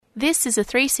This is a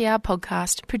 3CR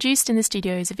podcast produced in the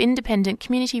studios of independent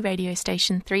community radio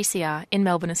station 3CR in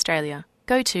Melbourne, Australia.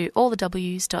 Go to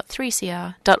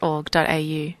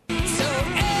allthews.3cr.org.au.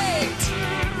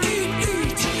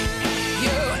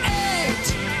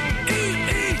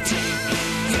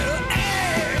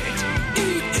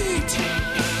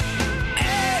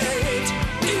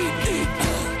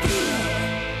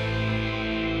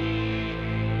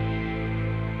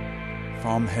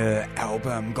 From her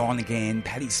album Gone Again,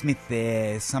 Patti Smith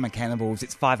there, Summer Cannibals.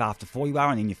 It's 5 after 4. You are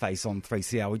on In Your Face on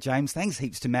 3CR with James. Thanks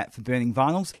heaps to Matt for burning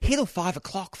vinyls. Here till 5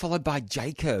 o'clock, followed by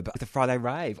Jacob at the Friday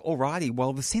Rave. Alrighty,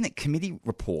 well, the Senate committee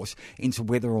report into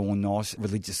whether or not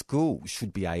religious schools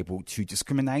should be able to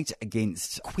discriminate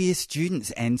against queer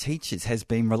students and teachers has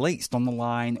been released. On the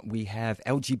line, we have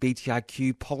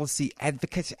LGBTIQ policy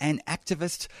advocate and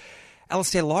activist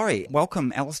Alastair Lawrie.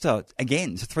 Welcome, Alastair,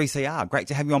 again to 3CR. Great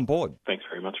to have you on board. Thanks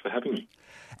very much for having me.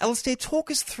 Alastair, talk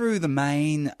us through the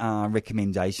main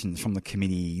recommendations from the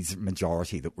committee's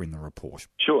majority that were in the report.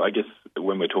 Sure. I guess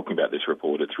when we're talking about this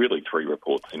report, it's really three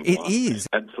reports in one. It is.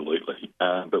 Absolutely.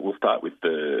 But we'll start with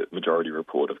the majority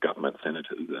report of government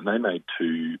senators, and they made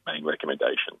two main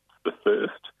recommendations. The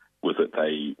first was that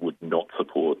they would not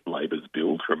support Labor's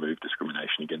bill to remove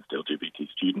discrimination against LGBT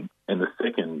students. And the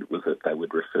second was that they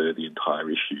would refer the entire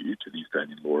issue to the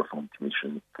Australian Law Reform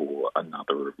Commission for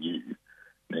another review.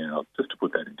 Now, just to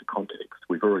put that into context,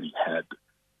 we've already had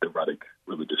the Ruddock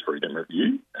Religious Freedom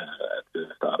Review at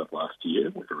the start of last year.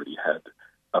 We've already had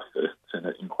a first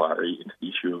Senate inquiry into the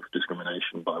issue of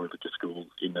discrimination by religious schools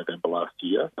in November last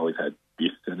year. Now we've had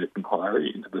this Senate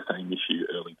inquiry into the same issue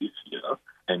early this year.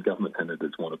 And government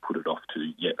senators want to put it off to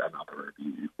yet another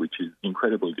review, which is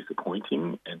incredibly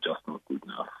disappointing and just not good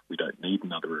enough. We don't need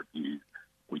another review.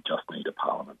 We just need a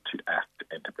parliament to act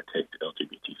and to protect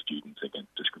LGBT students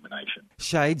against discrimination.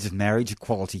 Shades of marriage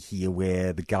equality here,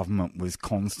 where the government was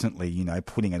constantly,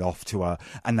 putting it off to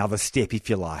another step, if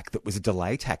you like, that was a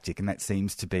delay tactic, and that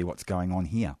seems to be what's going on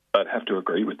here. I'd have to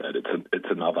agree with that. It's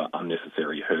another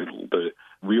unnecessary hurdle. The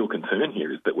real concern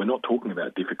here is that we're not talking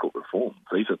about difficult reforms.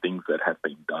 These are things that have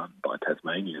been done by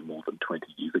Tasmania more than 20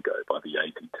 years ago, by the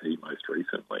ACT most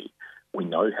recently. We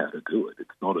know how to do it. It's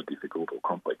not a difficult or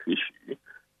complex issue.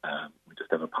 We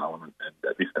just have a parliament and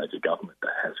at this stage a government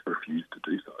that has refused to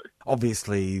do so.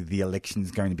 Obviously, the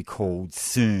election's going to be called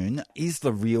soon. Is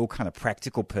the real kind of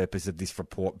practical purpose of this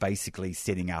report basically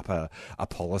setting up a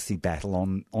policy battle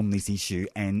on this issue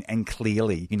and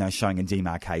clearly, showing a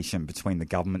demarcation between the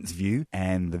government's view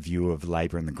and the view of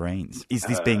Labor and the Greens? Is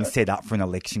this being set up for an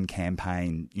election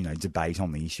campaign, debate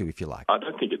on the issue, if you like? I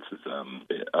don't think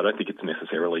it's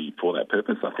necessarily for that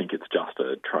purpose. I think it's just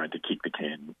trying to kick the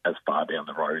can as far down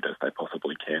the road as they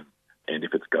possibly can. And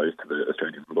if it goes to the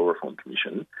Australian Law Reform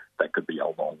Commission, that could be a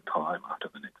long time after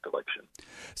the next election.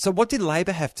 So what did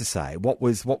Labor have to say? What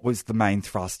was the main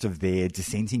thrust of their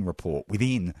dissenting report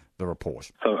within the report?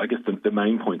 So I guess the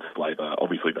main points of Labor,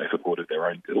 obviously they supported their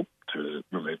own bill to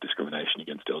remove discrimination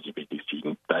against LGBT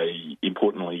students. They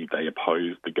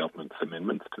opposed the government's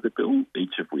amendments to the bill,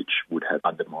 each of which would have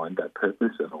undermined that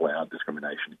purpose and allowed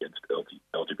discrimination against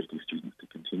LGBT students to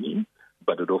continue.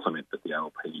 But it also meant that the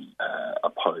ALP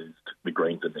opposed the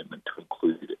Greens amendment to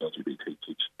include LGBT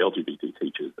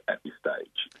teachers at this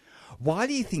stage. Why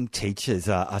do you think teachers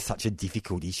are such a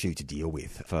difficult issue to deal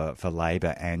with for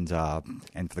Labor and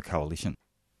for the Coalition?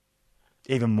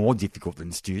 Even more difficult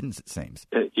than students, it seems.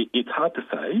 It's hard to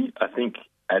say. I think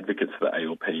advocates for the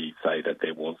ALP say that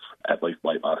there was, at least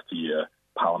late last year,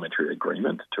 parliamentary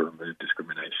agreement to remove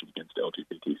discrimination against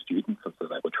LGBT students, and so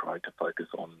they were trying to focus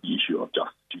on the issue of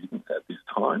just students at this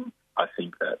time. I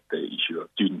think that the issue of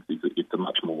students it's a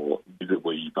much more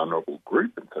visibly vulnerable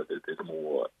group, and so there's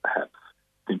more perhaps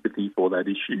sympathy for that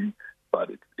issue, but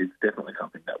it's definitely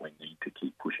something that we need to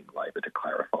keep pushing Labor to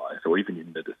clarify. So even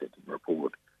in the dissenting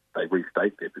report, they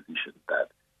restate their position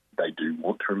that they do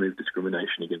want to remove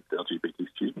discrimination against LGBT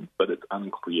students, but it's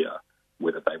unclear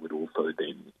whether they would also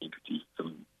then introduce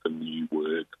some new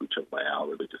words which allow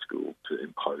religious schools to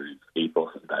impose ethos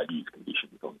and values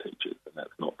conditions on teachers, and that's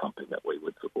not something that we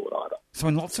would support either. So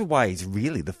in lots of ways,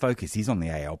 really, the focus is on the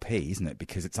ALP, isn't it?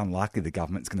 Because it's unlikely the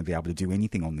government's going to be able to do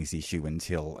anything on this issue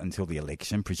until the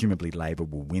election. Presumably Labor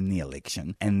will win the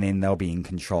election, and then they'll be in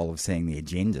control of setting the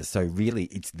agenda. So really,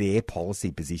 it's their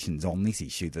policy positions on this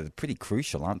issue that are pretty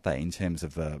crucial, aren't they, in terms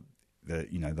of the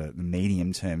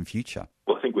medium-term future?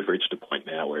 Well, I think we've reached a point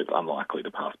now where it's unlikely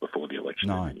to pass before the election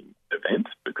event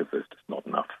because there's just not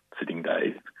enough sitting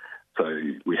days. So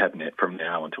we have net from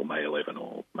now until May 11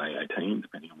 or May 18,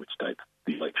 depending on which date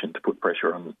the election, to put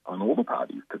pressure on all the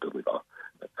parties to deliver.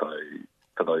 So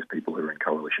for those people who are in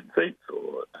coalition seats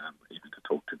or even to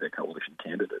talk to their coalition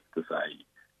candidates to say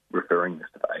referring this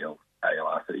to the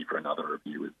ALRC for another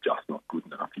review is just not good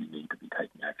enough. You need to be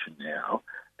taking action now.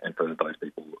 And for those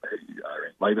people who are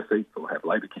in Labor seats or have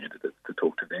Labor candidates, to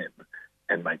talk to them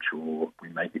and make sure we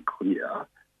make it clear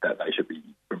that they should be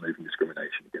removing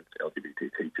discrimination against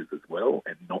LGBT teachers as well,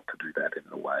 and not to do that in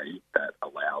a way that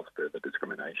allows further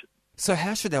discrimination. So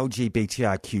how should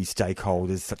LGBTIQ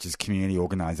stakeholders such as community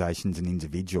organisations and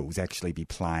individuals actually be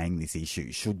playing this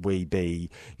issue? Should we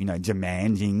be,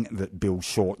 demanding that Bill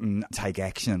Shorten take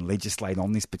action and legislate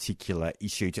on this particular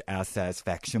issue to our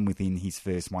satisfaction within his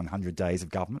first 100 days of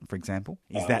government, for example?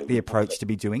 Is that the approach to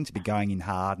be going in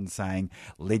hard and saying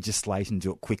legislate and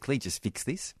do it quickly, just fix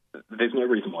this? There's no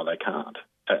reason why they can't.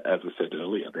 As I said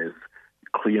earlier, there's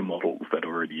clear models that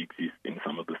already exist in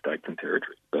some of the states and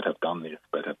territories that have done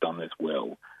this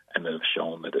well, and that have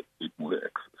shown that it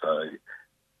works. So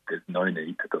there's no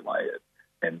need to delay it.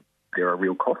 And there are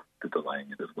real costs to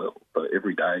delaying it as well. So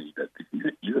every day that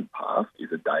this isn't passed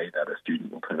is a day that a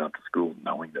student will turn up to school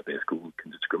knowing that their school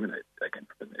can discriminate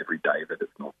against them. Every day that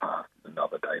it's not passed is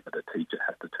another day that a teacher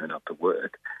has to turn up to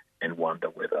work and wonder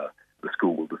whether the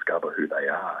school will discover who they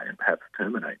are and perhaps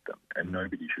terminate them. And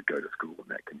nobody should go to school in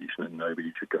that condition, and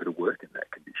nobody should go to work in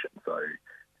that condition. So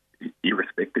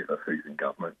irrespective of who's in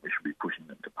government, we should be pushing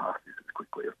them to pass this as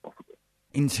quickly as possible.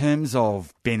 In terms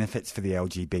of benefits for the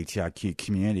LGBTIQ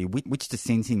community, which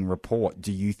dissenting report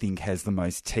do you think has the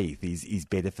most teeth, is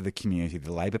better for the community,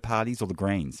 the Labor parties or the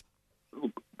Greens?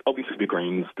 Obviously, the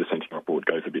Greens' dissenting report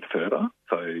goes a bit further.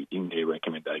 So in their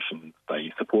recommendations,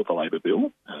 they support the Labor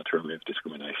bill to remove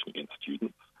discrimination against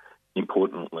students.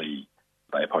 Importantly,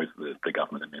 they oppose the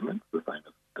government amendments, the same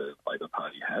as the Labor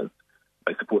Party has.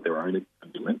 They support their own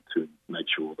amendment to make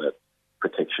sure that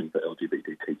protection for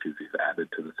LGBT teachers is added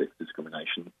to the Sex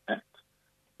Discrimination Act.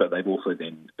 But they've also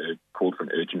then called for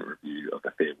an urgent review of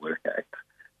the Fair Work Act,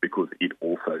 because it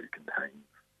also contains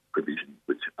provisions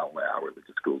which allow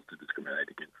religious schools to discriminate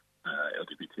against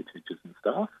LGBT teachers and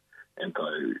staff. And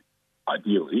so,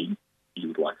 ideally, you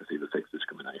would like to see the Sex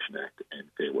Discrimination Act and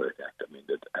Fair Work Act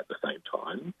amended at the same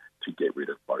time to get rid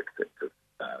of both sets of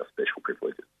special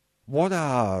privileges. What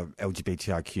are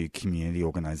LGBTIQ community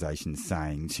organisations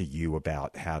saying to you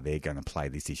about how they're going to play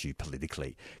this issue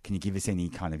politically? Can you give us any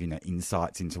kind of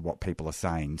insights into what people are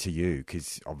saying to you?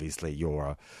 Because obviously you're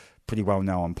a pretty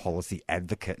well-known policy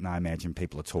advocate, and I imagine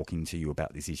people are talking to you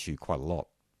about this issue quite a lot.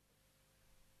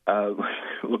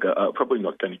 Look, I'm probably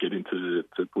not going to get into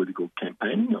political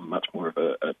campaigning. I'm much more of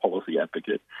a policy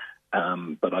advocate,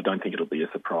 but I don't think it'll be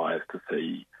a surprise to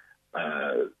see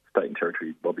state and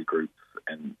territory lobby groups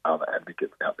and other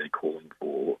advocates out there calling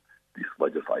for this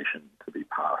legislation to be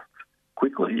passed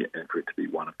quickly and for it to be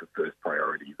one of the first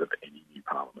priorities of any new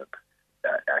parliament.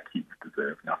 Our kids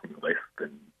deserve nothing less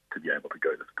than to be able to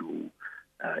go to school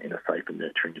in a safe and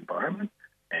nurturing environment,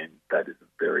 and that is a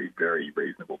very, very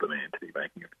reasonable demand to be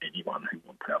making of anyone who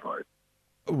wants our vote.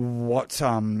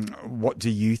 What do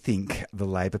you think the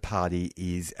Labor Party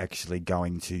is actually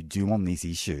going to do on this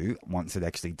issue once it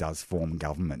actually does form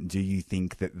government? Do you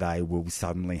think that they will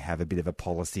suddenly have a bit of a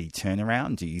policy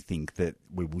turnaround? Do you think that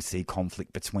we will see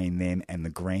conflict between them and the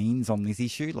Greens on this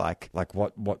issue? Like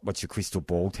what's your crystal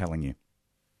ball telling you?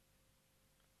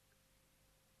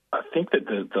 I think that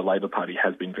the Labor Party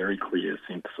has been very clear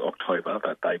since October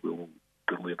that they will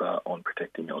deliver on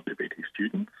protecting LGBT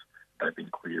students. They've been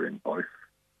clear in both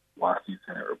last year's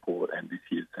Senate report and this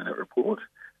year's Senate report.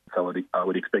 So I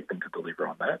would expect them to deliver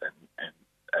on that, and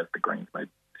as the Greens made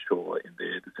sure in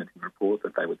their dissenting report,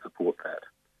 that they would support that.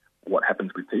 What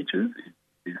happens with teachers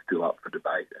is still up for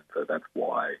debate, and so that's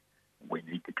why we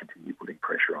need to continue putting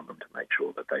pressure on them to make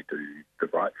sure that they do the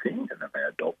right thing and that they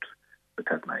adopt the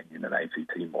Tasmanian and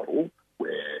ACT model,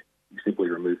 where you simply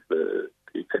remove the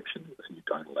exceptions and you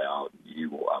don't allow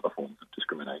new or other forms of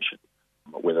discrimination.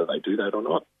 Whether they do that or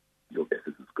not, your guess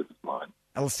is as good as mine.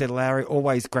 Alastair Lawrie,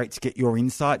 always great to get your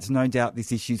insights. No doubt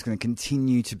this issue is going to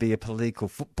continue to be a political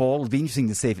football. It'll be interesting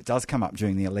to see if it does come up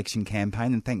during the election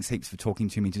campaign, and thanks heaps for talking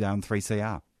to me today on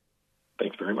 3CR.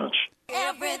 Thanks very much.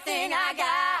 Everything I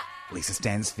got. Lisa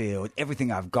Stansfield,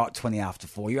 Everything I've Got, 20 after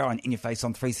 4. You're on In Your Face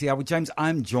on 3CR with James.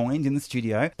 I'm joined in the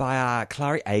studio by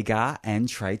Klari Agar and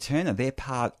Tre Turner. They're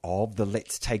part of the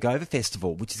Let's Take Over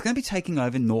Festival, which is going to be taking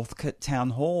over Northcote Town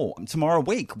Hall tomorrow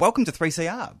week. Welcome to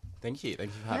 3CR. Thank you.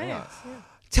 Thank you for having us. Yeah.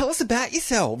 Tell us about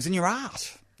yourselves and your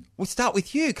art. We'll start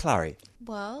with you, Klari.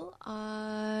 Well,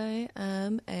 I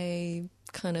am a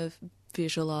kind of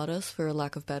visual artist, for a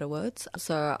lack of better words.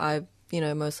 So I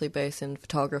mostly based in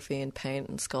photography and paint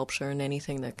and sculpture and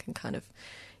anything that can kind of,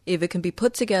 if it can be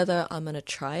put together, I'm going to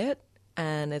try it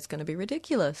and it's going to be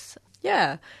ridiculous.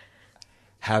 Yeah.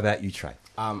 How about you, Tre?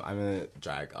 I'm a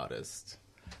drag artist.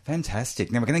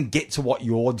 Fantastic. Now we're going to get to what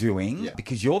you're doing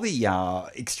because you're the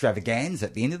extravaganza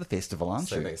at the end of the festival, aren't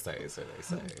you? So they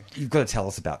say. You've got to tell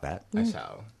us about that. I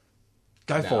shall.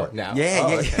 Go for it. Now? Yeah,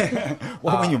 Oh, yeah. okay.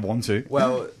 Well, when you want to.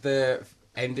 Well, the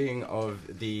ending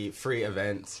of the free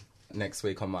event next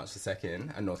week on March the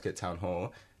 2nd at Northcote Town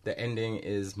Hall, the ending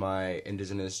is my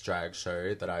Indigenous drag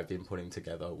show that I've been putting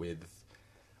together with...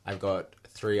 I've got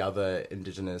 3 other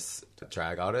Indigenous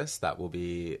drag artists that will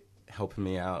be helping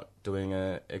me out doing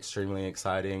a extremely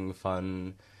exciting,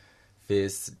 fun,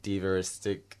 fierce,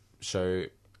 divaristic show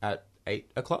at 8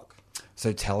 o'clock.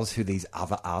 So tell us who these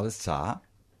other artists are.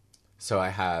 So I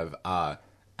have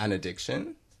Anna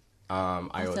Diction.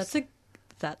 That's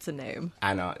a name.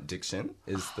 Anna Diction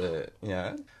is they're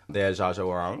Jaja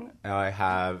Warang. I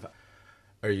have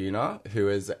Oyuna, who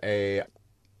is a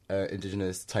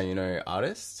Indigenous Taino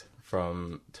artist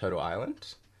from Turtle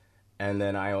Island. And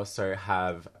then I also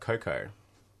have Coco.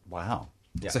 Wow.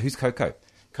 Yeah. So who's Coco?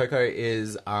 Coco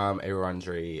is a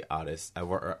Wurundjeri artist, a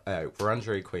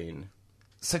Wurundjeri queen.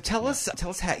 So tell us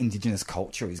how Indigenous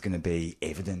culture is going to be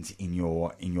evident in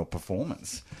your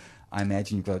performance. I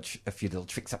imagine you've got a few little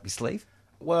tricks up your sleeve.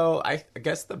 Well, I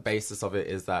guess the basis of it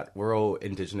is that we're all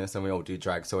Indigenous and we all do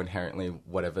drag, so inherently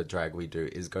whatever drag we do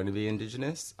is going to be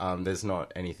Indigenous. There's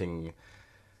not anything...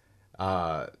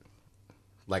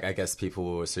 I guess people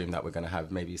will assume that we're going to have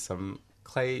maybe some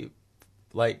clay,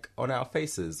 on our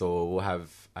faces, or we'll have,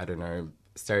 I don't know,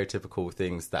 stereotypical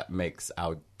things that makes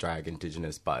our drag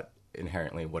Indigenous, but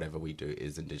inherently whatever we do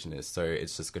is Indigenous. So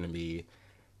it's just going to be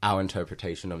our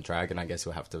interpretation of drag, and I guess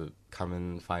you'll have to come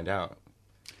and find out.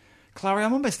 Klari,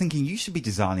 I'm almost thinking you should be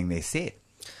designing their set.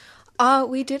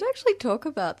 We did actually talk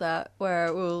about that,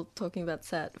 where we were talking about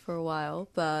set for a while,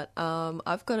 but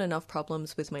I've got enough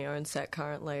problems with my own set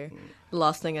currently. The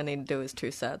last thing I need to do is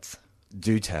 2 sets.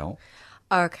 Do tell.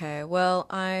 Okay, well,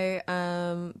 I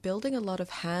am building a lot of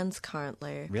hands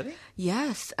currently. Really?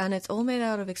 Yes, and it's all made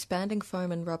out of expanding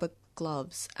foam and rubber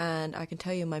gloves, and I can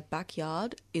tell you my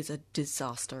backyard is a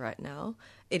disaster right now.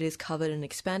 It is covered in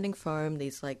expanding foam,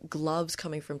 these gloves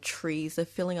coming from trees, they're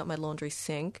filling up my laundry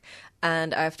sink,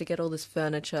 and I have to get all this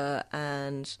furniture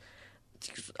and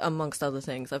amongst other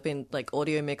things. I've been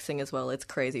audio mixing as well. It's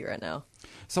crazy right now.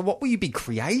 So what will you be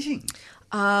creating?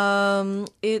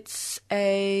 It's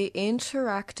a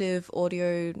interactive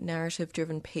audio narrative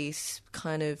driven piece,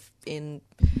 kind of in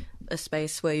a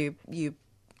space where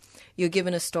you're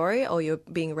given a story, or you're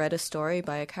being read a story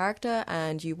by a character,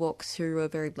 and you walk through a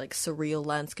very surreal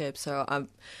landscape. So I'm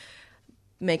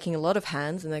making a lot of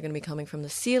hands, and they're going to be coming from the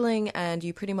ceiling, and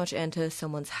you pretty much enter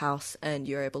someone's house and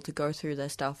you're able to go through their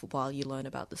stuff while you learn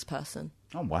about this person.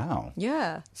 Oh, wow.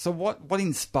 Yeah. So what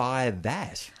inspired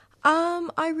that?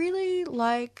 I really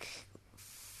like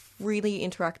really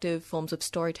interactive forms of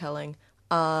storytelling,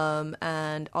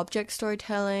 and object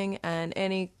storytelling, and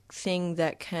anything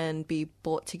that can be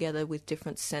brought together with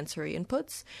different sensory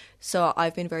inputs. So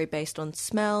I've been very based on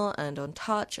smell and on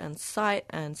touch and sight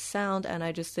and sound, and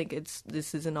I just think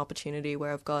this is an opportunity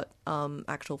where I've got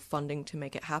actual funding to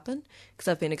make it happen, because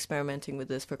I've been experimenting with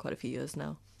this for quite a few years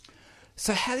now.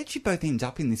 So how did you both end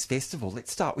up in this festival?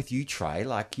 Let's start with you, Tre.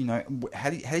 How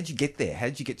did you get there? How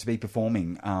did you get to be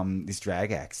performing this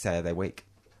drag act Saturday week?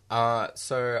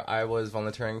 So I was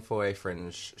volunteering for a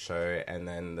fringe show, and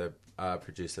then the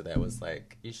producer there was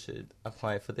like, you should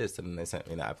apply for this. And then they sent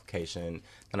me the application.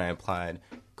 Then I applied,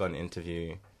 got an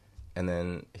interview, and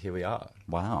then here we are.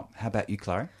 Wow. How about you,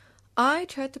 Klari? I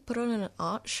tried to put on an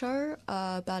art show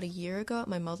about a year ago at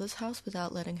my mother's house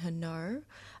without letting her know,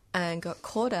 and got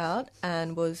caught out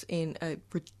and was in a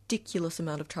ridiculous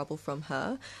amount of trouble from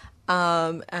her.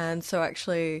 And so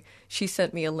actually she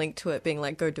sent me a link to it being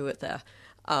like, go do it there.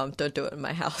 Don't do it in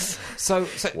my house. So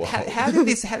how did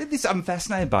this, I'm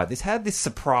fascinated by this. How did this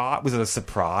surprise, was it a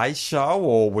surprise show,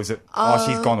 or was it,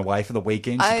 she's gone away for the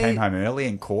weekend, she came home early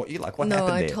and caught you? Like, what happened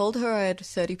there? No, I told her I had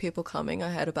 30 people coming.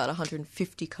 I had about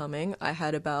 150 coming. I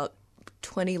had about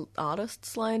 20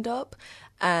 artists lined up,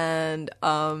 and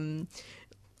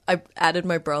I added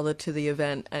my brother to the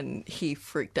event, and he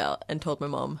freaked out and told my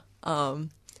mom.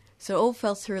 So it all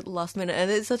fell through at the last minute,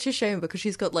 and it's such a shame because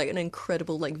she's got like an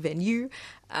incredible venue,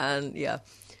 and yeah.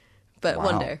 But Wow.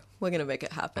 one day we're gonna make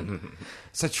it happen.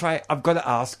 So Tre, I've got to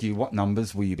ask you, what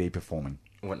numbers will you be performing?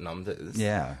 What numbers?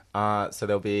 Yeah. So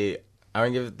there'll be, I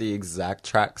won't give the exact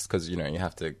tracks because, you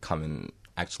have to come and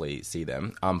actually see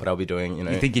them. But I'll be doing,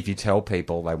 You think if you tell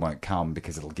people they won't come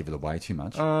because it'll give it away too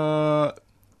much? Not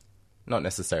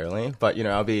necessarily, but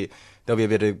there'll be a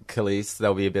bit of Khalees,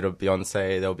 there'll be a bit of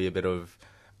Beyonce, there'll be a bit of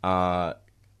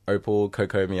Opal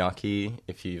Coco Miyake.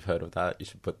 If you've heard of that, you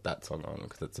should put that song on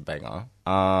because it's a banger.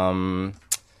 And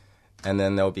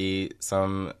then there'll be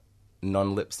some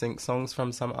non-lip sync songs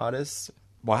from some artists.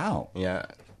 Wow. Yeah.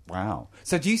 Wow.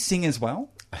 So do you sing as well?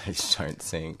 I don't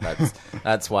sing.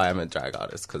 That's why I'm a drag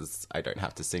artist, because I don't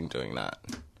have to sing doing that.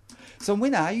 So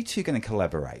when are you two going to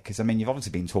collaborate? Because, I mean, you've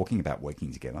obviously been talking about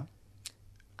working together.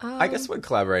 I guess we're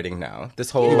collaborating now. This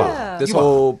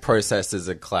whole process is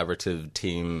a collaborative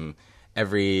team.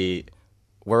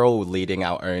 We're all leading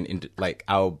our own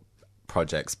our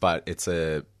projects, but it's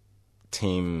a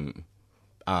team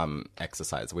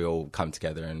exercise. We all come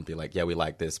together and be like, yeah, we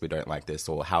like this, we don't like this,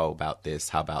 or how about this,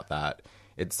 how about that.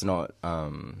 It's not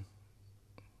we're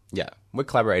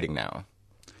collaborating now.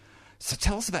 So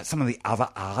tell us about some of the other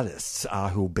artists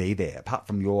who will be there, apart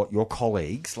from your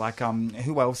colleagues. Like,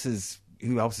 who else is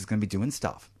going to be doing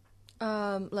stuff?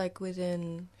 Like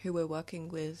within who we're working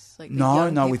with? Like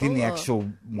No, within the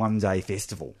actual one-day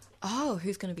festival. Oh,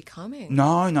 who's going to be coming?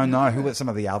 No. Who are some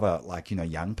of the other,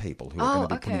 young people who are going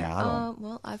to be putting art on?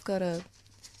 Well, I've got a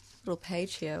little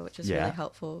page here, which is really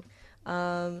helpful.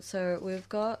 So we've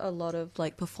got a lot of,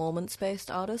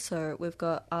 performance-based artists. So we've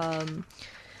got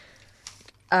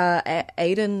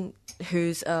Aiden,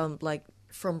 who's,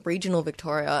 from regional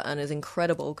Victoria and is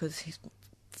incredible because he's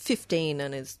 15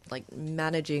 and is,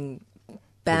 managing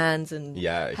bands and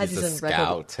has he's his a own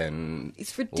scout record. and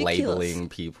It's ridiculous. labeling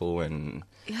people and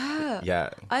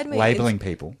Labeling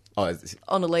people.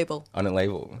 On a label. On a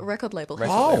label. A record label.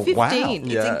 Oh, 15. wow.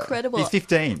 It's incredible. He's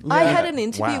 15. I had an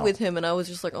interview with him and I was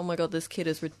just like, oh my God, this kid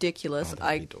is ridiculous.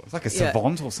 It's like a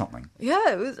savant or something.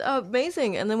 Yeah, it was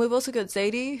amazing. And then we've also got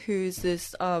Zadie, who's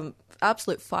this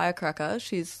absolute firecracker.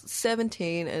 She's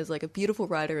 17 and is a beautiful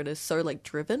writer and is so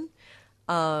driven.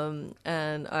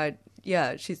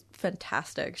 She's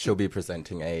fantastic. She'll be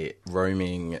presenting a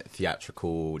roaming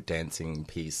theatrical dancing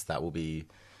piece that will be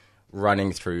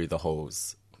running through the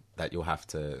halls that you'll have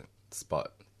to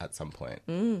spot at some point.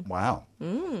 Wow.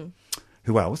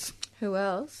 Who else?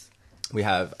 We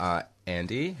have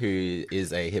Andy, who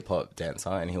is a hip-hop dancer,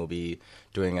 and he'll be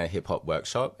doing a hip-hop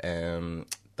workshop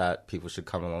that people should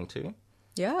come along to.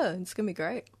 Yeah, it's going to be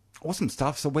great. Awesome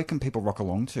stuff. So where can people rock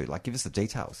along to? Give us the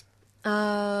details.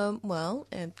 Well,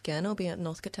 again, I'll be at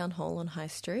Northcote Town Hall on High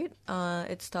Street.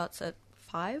 It starts at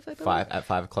 5, I believe. At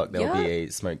 5 o'clock, there'll be a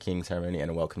smoking ceremony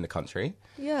and a welcome to country.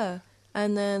 Yeah.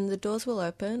 And then the doors will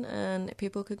open and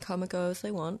people can come and go as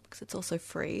they want because it's also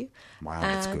free. Wow,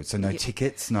 that's good. So no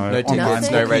tickets, no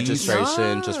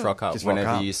registration, just rock up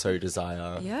whenever you so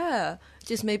desire. Yeah,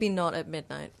 just maybe not at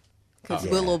midnight because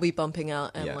we'll all be bumping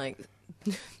out and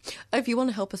if you want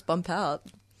to help us bump out,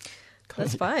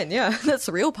 that's fine. Yeah, that's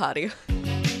the real party.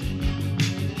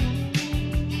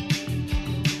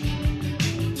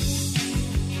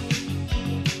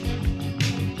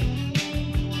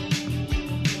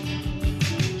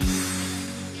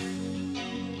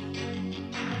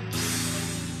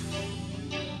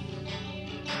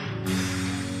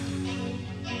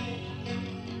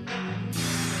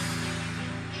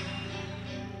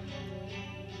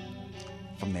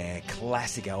 From their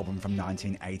classic album from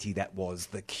 1980, that was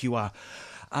The Cure.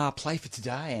 Play for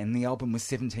today, and the album was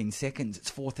 17 seconds. It's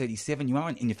 4:37. You are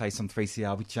on In Your Face on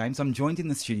 3CR with James. I'm joined in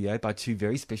the studio by two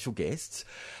very special guests,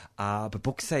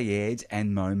 Bobuq, ceded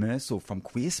and mo.musil from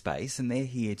Queerspace, and they're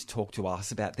here to talk to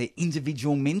us about their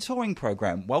individual mentoring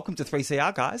program. Welcome to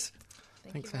 3CR, guys.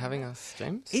 Thanks for having us,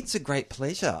 James. It's a great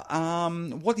pleasure.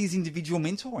 What is individual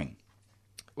mentoring?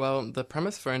 Well, the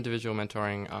premise for individual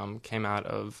mentoring came out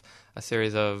of a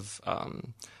series of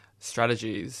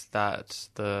strategies that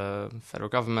the federal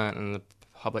government and the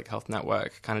Public Health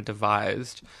Network kind of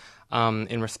devised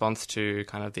in response to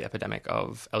kind of the epidemic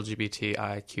of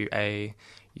LGBTIQA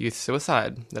youth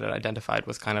suicide that it identified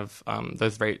was kind of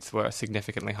those rates were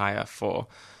significantly higher for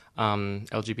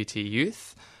LGBT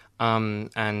youth.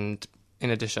 And in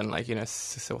addition,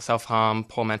 self-harm,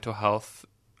 poor mental health,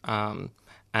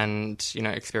 and,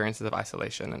 experiences of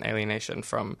isolation and alienation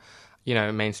from,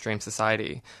 mainstream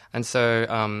society. And so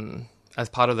as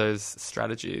part of those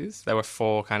strategies, there were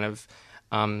 4 kind of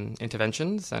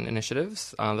interventions and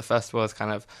initiatives. The first was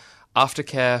kind of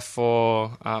aftercare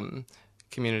for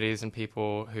communities and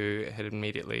people who had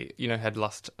immediately, had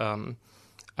lost a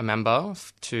member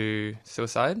to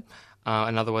suicide.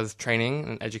 Another was training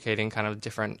and educating kind of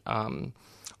different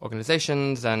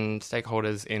organizations and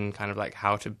stakeholders in kind of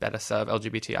how to better serve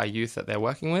LGBTI youth that they're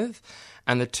working with.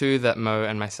 And the 2 that Mo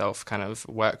and myself kind of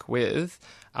work with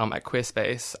at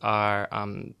Queerspace are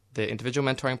the individual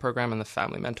mentoring program and the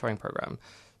family mentoring program.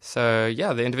 So,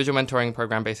 the individual mentoring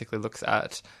program basically looks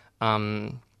at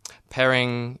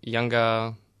pairing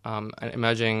younger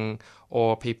emerging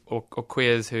or people or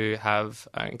queers who have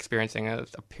experiencing a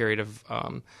period of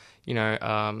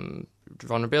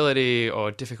vulnerability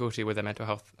or difficulty with their mental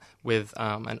health with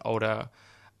an older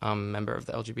member of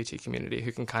the LGBT community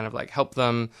who can kind of like help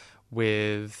them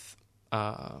with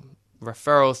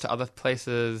referrals to other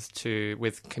places,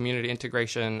 with community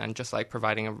integration, and just like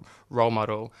providing a role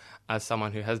model as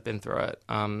someone who has been through it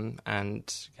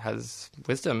and has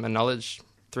wisdom and knowledge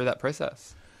through that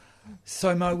process.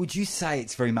 So, Mo, would you say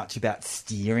it's very much about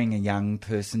steering a young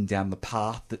person down the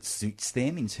path that suits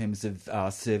them in terms of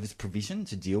service provision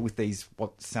to deal with these,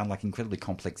 what sound like incredibly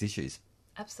complex issues?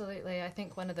 Absolutely. I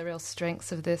think one of the real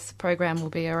strengths of this program will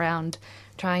be around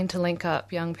trying to link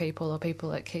up young people or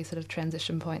people at key sort of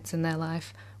transition points in their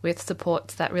life with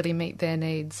supports that really meet their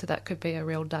needs. So that could be a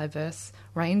real diverse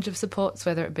range of supports,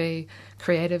 whether it be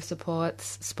creative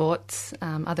supports, sports,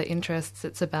 other interests.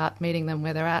 It's about meeting them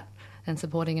where they're at and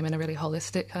supporting them in a really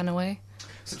holistic kind of way.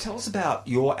 So tell us about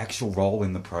your actual role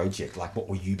in the project. Like, what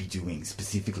will you be doing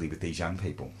specifically with these young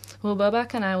people? Well,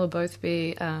 Bobuq and I will both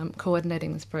be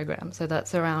coordinating this program. So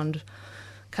that's around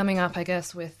coming up, I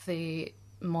guess, with the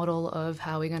model of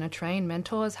how we're going to train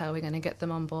mentors, how we're going to get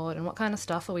them on board, and what kind of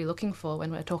stuff are we looking for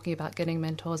when we're talking about getting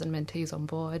mentors and mentees on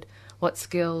board. What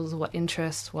skills, what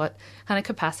interests, what kind of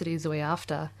capacities are we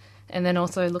after? And then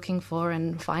also looking for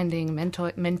and finding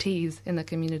mentees in the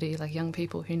community, like young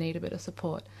people who need a bit of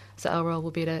support. So our role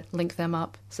will be to link them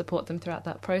up, support them throughout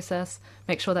that process,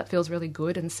 make sure that feels really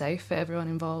good and safe for everyone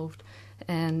involved,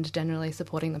 and generally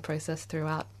supporting the process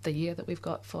throughout the year that we've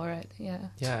got for it.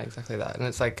 Yeah, exactly that. And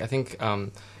it's like, I think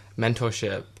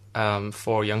mentorship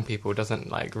for young people doesn't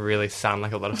like really sound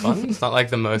like a lot of fun. It's not like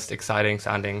the most exciting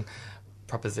sounding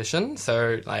proposition.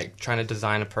 So like trying to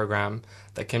design a program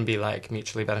that can be like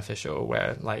mutually beneficial,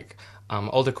 where like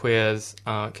older queers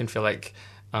can feel like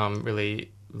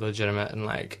really legitimate and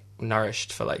like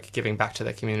nourished for like giving back to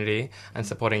their community and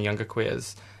supporting younger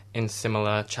queers in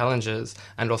similar challenges,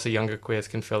 and also younger queers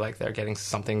can feel like they're getting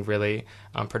something really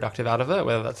productive out of it,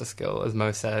 whether that's a skill, as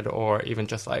Mo said, or even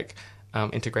just like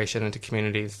integration into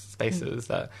community spaces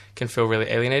that can feel really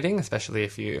alienating, especially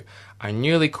if you are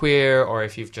newly queer, or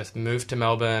if you've just moved to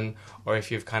Melbourne, or if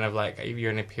you've kind of like, if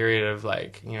you're in a period of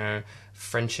like, you know,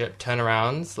 friendship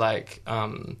turnarounds. Like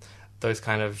those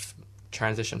kind of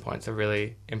transition points are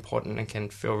really important and can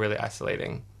feel really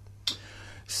isolating.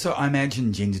 So I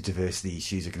imagine gender diversity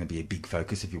issues are going to be a big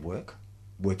focus of your work,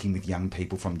 working with young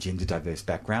people from gender diverse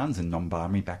backgrounds and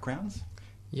non-binary backgrounds?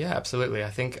 Yeah, absolutely. I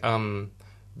think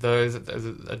those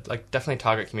like definitely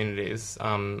target communities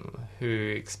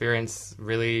who experience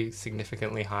really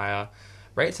significantly higher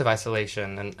rates of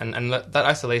isolation, and that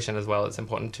isolation as well, it's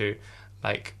important to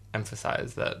like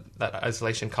emphasize that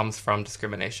isolation comes from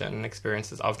discrimination and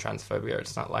experiences of transphobia.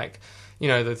 It's not like, you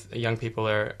know, the young people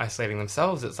are isolating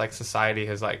themselves. It's like society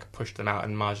has like pushed them out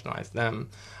and marginalized them,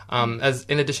 as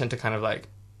in addition to kind of like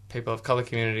people of color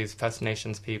communities, First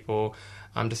Nations people,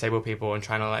 disabled people, and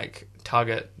trying to like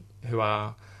target who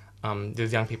are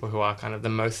these young people who are kind of the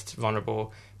most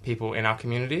vulnerable people in our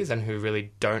communities and who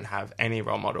really don't have any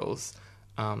role models.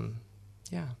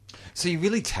 So you're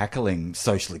really tackling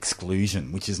social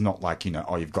exclusion, which is not like, you know,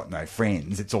 oh, you've got no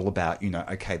friends. It's all about, you know,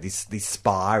 okay, this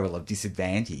spiral of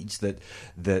disadvantage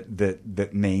that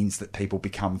means that people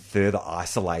become further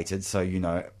isolated. So, you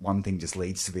know, one thing just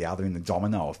leads to the other in the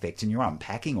domino effect, and you're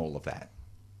unpacking all of that.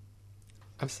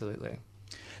 Absolutely.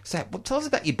 So, well, tell us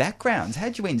about your backgrounds.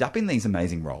 How'd you end up in these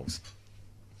amazing roles?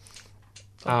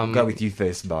 I'll go with you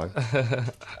first, Bo.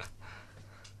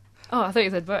 Oh, I thought you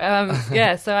said Bo.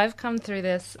 Yeah, so I've come through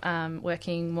this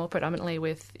working more predominantly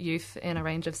with youth in a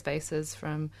range of spaces,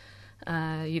 from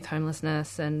youth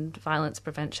homelessness and violence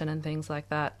prevention and things like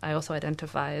that. I also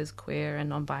identify as queer and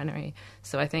non-binary,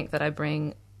 so I think that I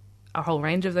bring a whole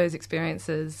range of those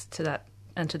experiences to that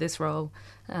and to this role.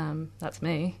 That's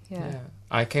me. Yeah.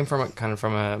 I came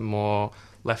from a more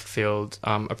left field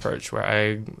approach, where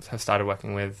I have started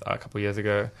working with a couple of years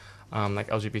ago, like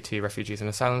LGBT refugees and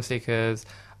asylum seekers,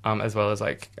 as well as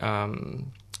like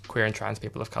queer and trans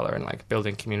people of color, and like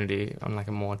building community on like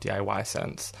a more DIY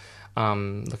sense,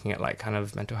 looking at like kind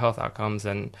of mental health outcomes,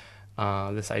 and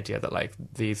this idea that like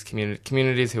these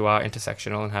communities who are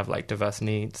intersectional and have like diverse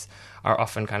needs are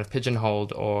often kind of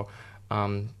pigeonholed or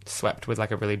swept with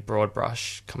like a really broad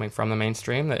brush coming from the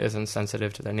mainstream that isn't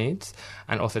sensitive to their needs,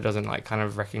 and also doesn't like kind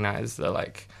of recognize the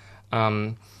like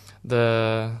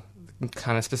the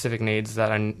kind of specific needs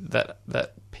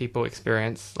that people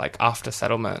experience like after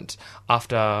settlement,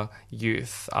 after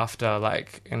youth, after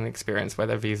like an experience where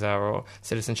their visa or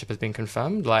citizenship has been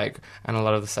confirmed, like, and a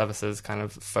lot of the services kind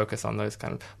of focus on those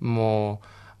kind of more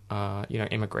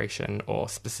immigration or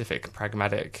specific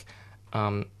pragmatic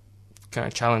kind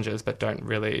of challenges, but don't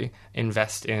really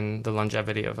invest in the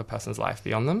longevity of a person's life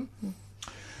beyond them.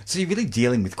 So you're really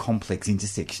dealing with complex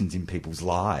intersections in people's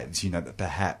lives, that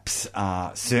perhaps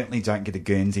certainly don't get a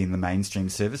Guernsey in the mainstream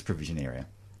service provision area.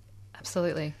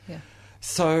 Absolutely, yeah.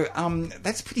 So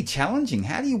that's pretty challenging.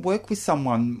 How do you work with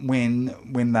someone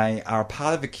when they are a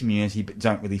part of a community but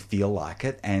don't really feel like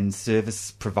it, and service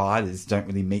providers don't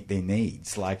really meet their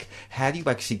needs? Like, how do you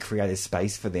actually create a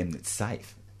space for them that's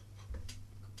safe?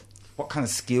 What kind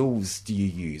of skills do you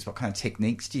use? What kind of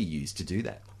techniques do you use to do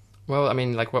that? Well, I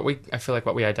mean, like I feel like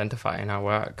what we identify in our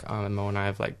work, and Mo and I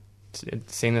have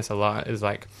seen this a lot, is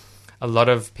like a lot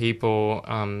of people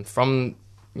from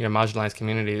marginalized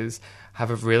communities have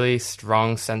a really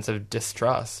strong sense of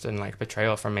distrust and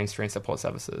betrayal from mainstream support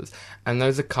services, and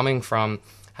those are coming from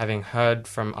having heard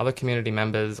from other community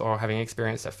members or having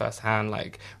experienced at firsthand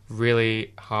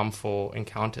really harmful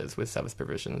encounters with service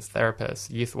provisions, therapists,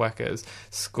 youth workers,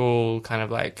 school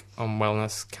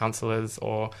wellness counsellors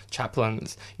or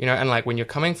chaplains, and when you're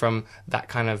coming from that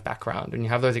kind of background and you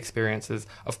have those experiences,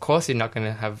 of course you're not going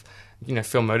to have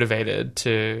feel motivated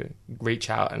to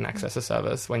reach out and access a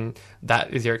service when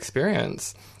that is your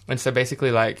experience. And so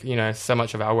basically so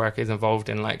much of our work is involved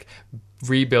in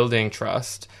rebuilding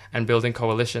trust and building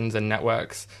coalitions and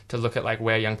networks to look at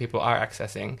where young people are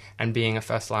accessing, and being a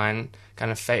first line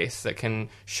kind of face that can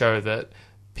show that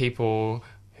people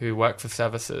who work for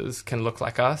services can look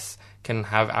like us, can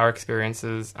have our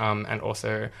experiences, and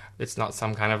also it's not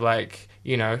some kind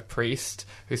of priest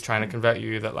who's trying to convert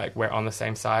you, that we're on the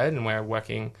same side and we're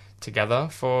working together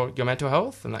for your mental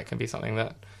health, and that can be something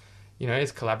that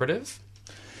is collaborative.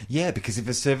 Yeah, because if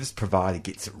a service provider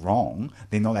gets it wrong,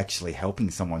 they're not actually helping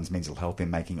someone's mental health, they're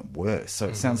making it worse. So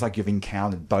it sounds like you've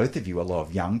encountered, both of you, a lot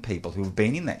of young people who have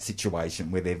been in that situation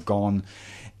where they've gone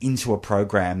into a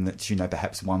program that's,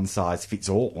 perhaps one size fits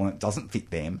all and it doesn't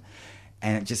fit them,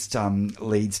 and it just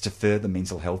leads to further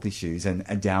mental health issues and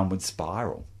a downward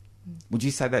spiral. Would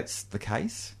you say that's the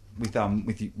case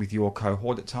with your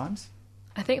cohort at times?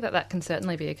 I think that can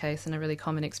certainly be a case, and a really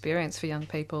common experience for young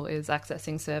people is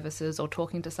accessing services or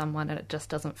talking to someone and it just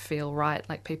doesn't feel right,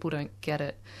 people don't get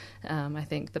it. I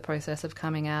think the process of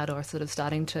coming out or sort of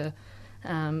starting to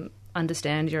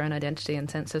understand your own identity and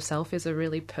sense of self is a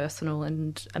really personal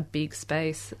and a big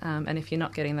space, and if you're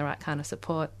not getting the right kind of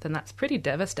support, then that's pretty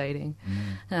devastating.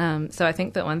 So I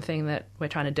think that one thing that we're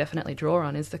trying to definitely draw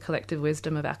on is the collective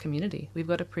wisdom of our community. We've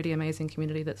got a pretty amazing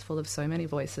community that's full of so many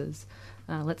voices.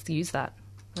 Let's use that.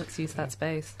 Let's use that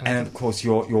space. And of course,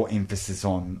 your emphasis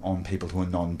on people who are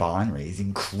non-binary is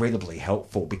incredibly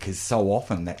helpful, because so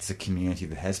often that's a community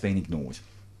that has been ignored.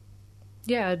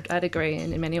 Yeah, I'd agree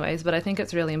in many ways, but I think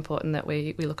it's really important that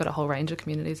we look at a whole range of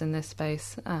communities in this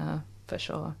space, for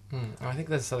sure. I think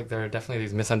there are definitely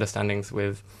these misunderstandings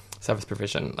with service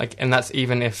provision, and that's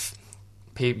even if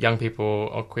young people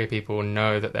or queer people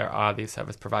know that there are these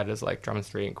service providers like Drummond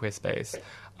Street and Queerspace,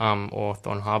 or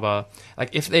Thorn Harbour.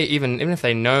 If they even if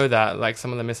they know that,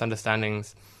 some of the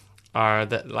misunderstandings are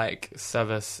that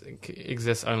service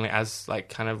exists only as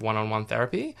kind of one-on-one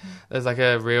therapy. There's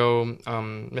a real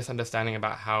misunderstanding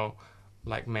about how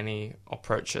many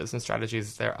approaches and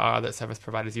strategies there are that service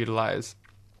providers utilize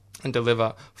and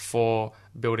deliver for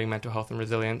building mental health and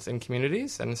resilience in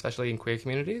communities, and especially in queer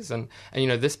communities. And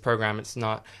this program,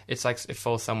 it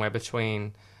falls somewhere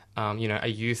between a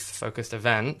youth-focused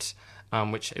event,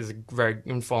 which is very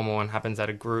informal and happens at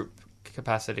a group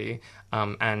capacity,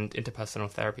 and interpersonal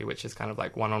therapy, which is kind of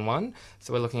one-on-one.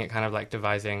 So we're looking at kind of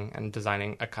devising and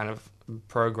designing a kind of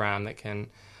program that can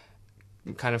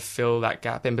kind of fill that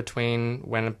gap in between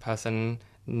when a person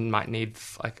might need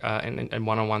a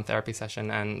one-on-one therapy session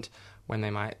and when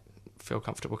they might feel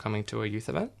comfortable coming to a youth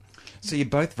event. So you're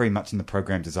both very much in the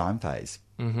program design phase.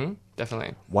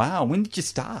 Definitely. Wow, when did you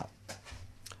start?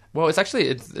 Well, this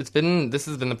has been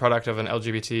the product of an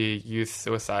LGBT youth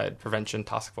suicide prevention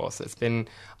task force. It's been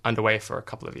underway for a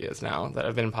couple of years now that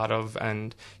I've been part of,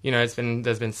 and there's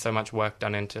been so much work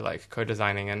done into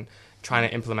co-designing and trying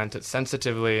to implement it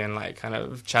sensitively, and kind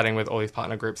of chatting with all these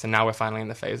partner groups, and now we're finally in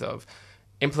the phase of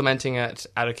implementing it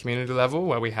at a community level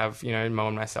where we have Mo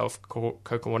and myself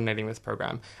co-coordinating this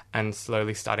program and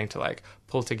slowly starting to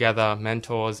pull together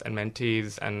mentors and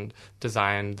mentees and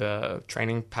design the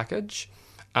training package.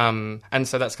 And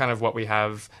so that's kind of what we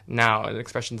have now, an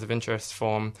expressions of interest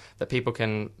form that people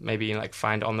can maybe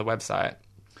find on the website.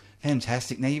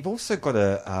 Fantastic. Now, you've also got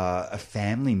a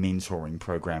family mentoring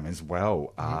program as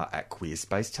well at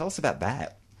Queerspace. Tell us about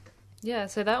that. Yeah,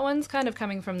 so that one's kind of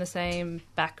coming from the same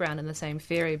background and the same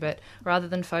theory, but rather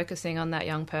than focusing on that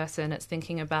young person, it's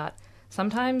thinking about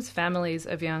sometimes families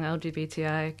of young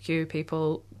LGBTIQ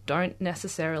people don't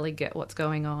necessarily get what's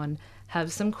going on,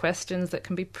 have some questions that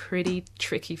can be pretty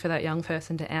tricky for that young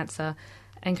person to answer,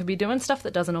 and can be doing stuff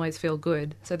that doesn't always feel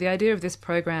good. So the idea of this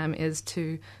program is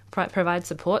to provide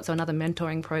support, so another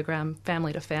mentoring program,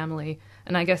 family to family.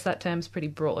 And I guess that term's pretty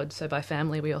broad. So by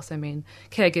family, we also mean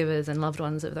caregivers and loved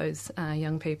ones of those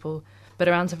young people, but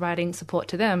around providing support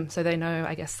to them so they know,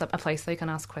 I guess, a place they can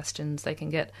ask questions, they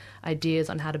can get ideas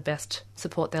on how to best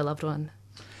support their loved one.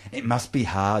 It must be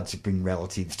hard to bring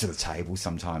relatives to the table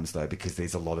sometimes, though, because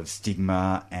there's a lot of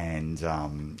stigma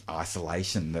and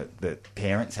isolation that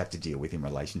parents have to deal with in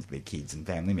relation to their kids, and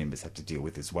family members have to deal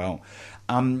with as well.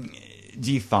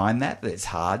 Do you find that it's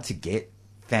hard to get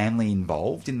family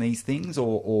involved in these things,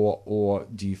 or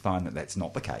do you find that that's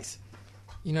not the case?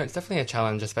 You know, it's definitely a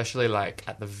challenge, especially like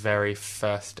at the very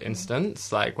first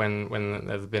instance, like when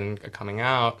there's been a coming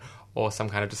out or some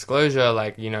kind of disclosure,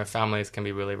 like, you know, families can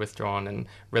be really withdrawn and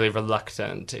really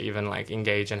reluctant to even like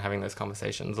engage in having those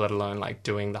conversations, let alone like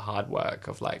doing the hard work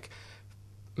of like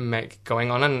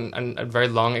going on a very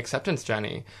long acceptance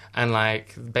journey. And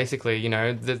like basically, you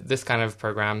know, this kind of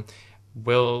program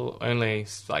will only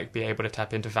like be able to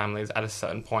tap into families at a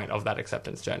certain point of that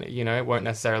acceptance journey. You know, it won't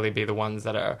necessarily be the ones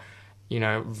that are, you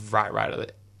know, right at the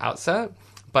outset,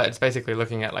 but it's basically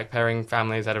looking at like pairing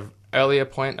families at an earlier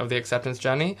point of the acceptance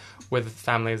journey with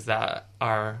families that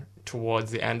are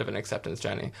towards the end of an acceptance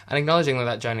journey, and acknowledging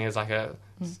that journey is like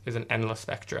is an endless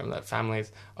spectrum, that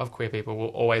families of queer people will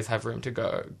always have room to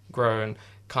grow and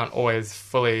can't always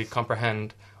fully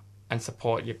comprehend and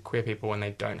support your queer people when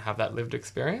they don't have that lived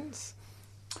experience.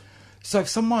 So if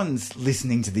someone's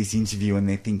listening to this interview and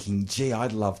they're thinking, gee,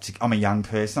 I'd love to, I'm a young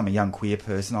person, I'm a young queer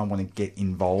person, I want to get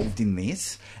involved in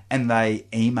this, and they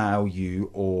email you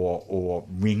or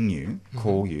ring you,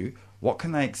 call you, what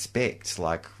can they expect?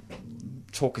 Like,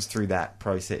 talk us through that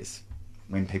process.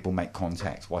 When people make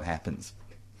contact, what happens?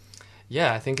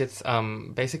 Yeah, I think it's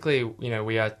basically, you know,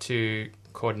 we are two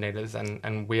coordinators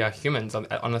and we are humans,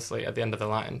 honestly, at the end of the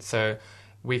line. So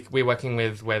we're working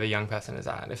with where the young person is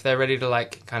at. If they're ready to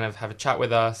like kind of have a chat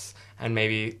with us and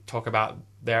maybe talk about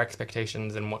their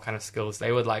expectations and what kind of skills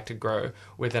they would like to grow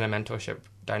within a mentorship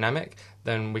dynamic,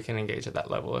 then we can engage at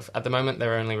that level. If at the moment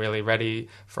they're only really ready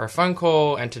for a phone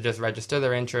call and to just register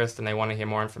their interest and they want to hear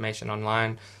more information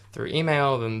online through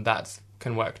email, then that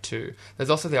can work too. There's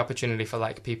also the opportunity for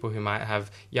like people who might have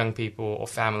young people or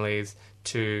families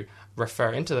to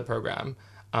refer into the program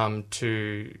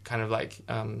to kind of like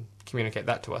communicate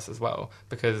that to us as well,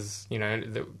 because, you know,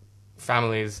 the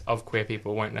families of queer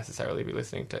people won't necessarily be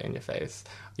listening to In Your Face,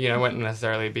 you know, won't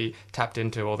necessarily be tapped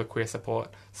into all the queer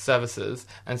support services.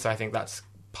 And so I think that's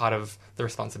part of the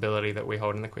responsibility that we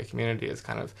hold in the queer community, is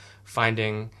kind of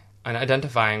finding and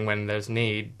identifying when there's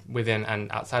need within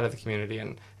and outside of the community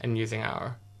and using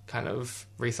our kind of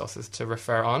resources to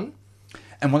refer on.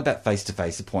 And what about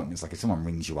face-to-face appointments? Like if someone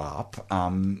rings you up,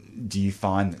 do you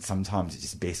find that sometimes it's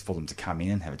just best for them to come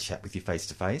in and have a chat with you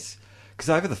face-to-face? Because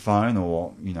over the phone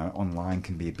or, you know, online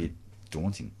can be a bit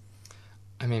daunting.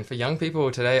 I mean, for young people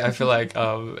today, I feel like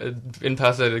in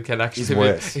person it can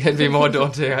actually be more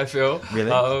daunting, I feel.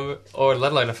 Really? Or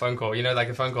let alone a phone call. You know, like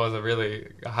a phone call is a really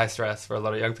high stress for a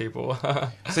lot of young people.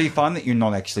 So you find that you're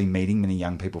not actually meeting many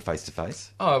young people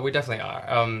face-to-face? Oh, we definitely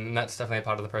are. That's definitely a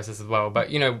part of the process as well. But,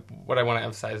 you know, what I want to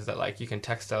emphasize is that, like, you can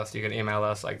text us, you can email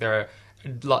us. Like, there are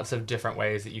lots of different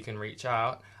ways that you can reach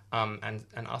out and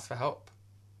ask for help.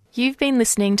 You've been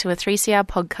listening to a 3CR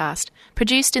podcast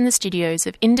produced in the studios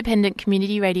of independent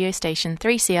community radio station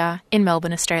 3CR in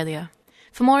Melbourne, Australia.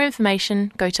 For more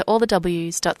information, go to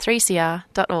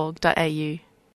allthews.3cr.org.au.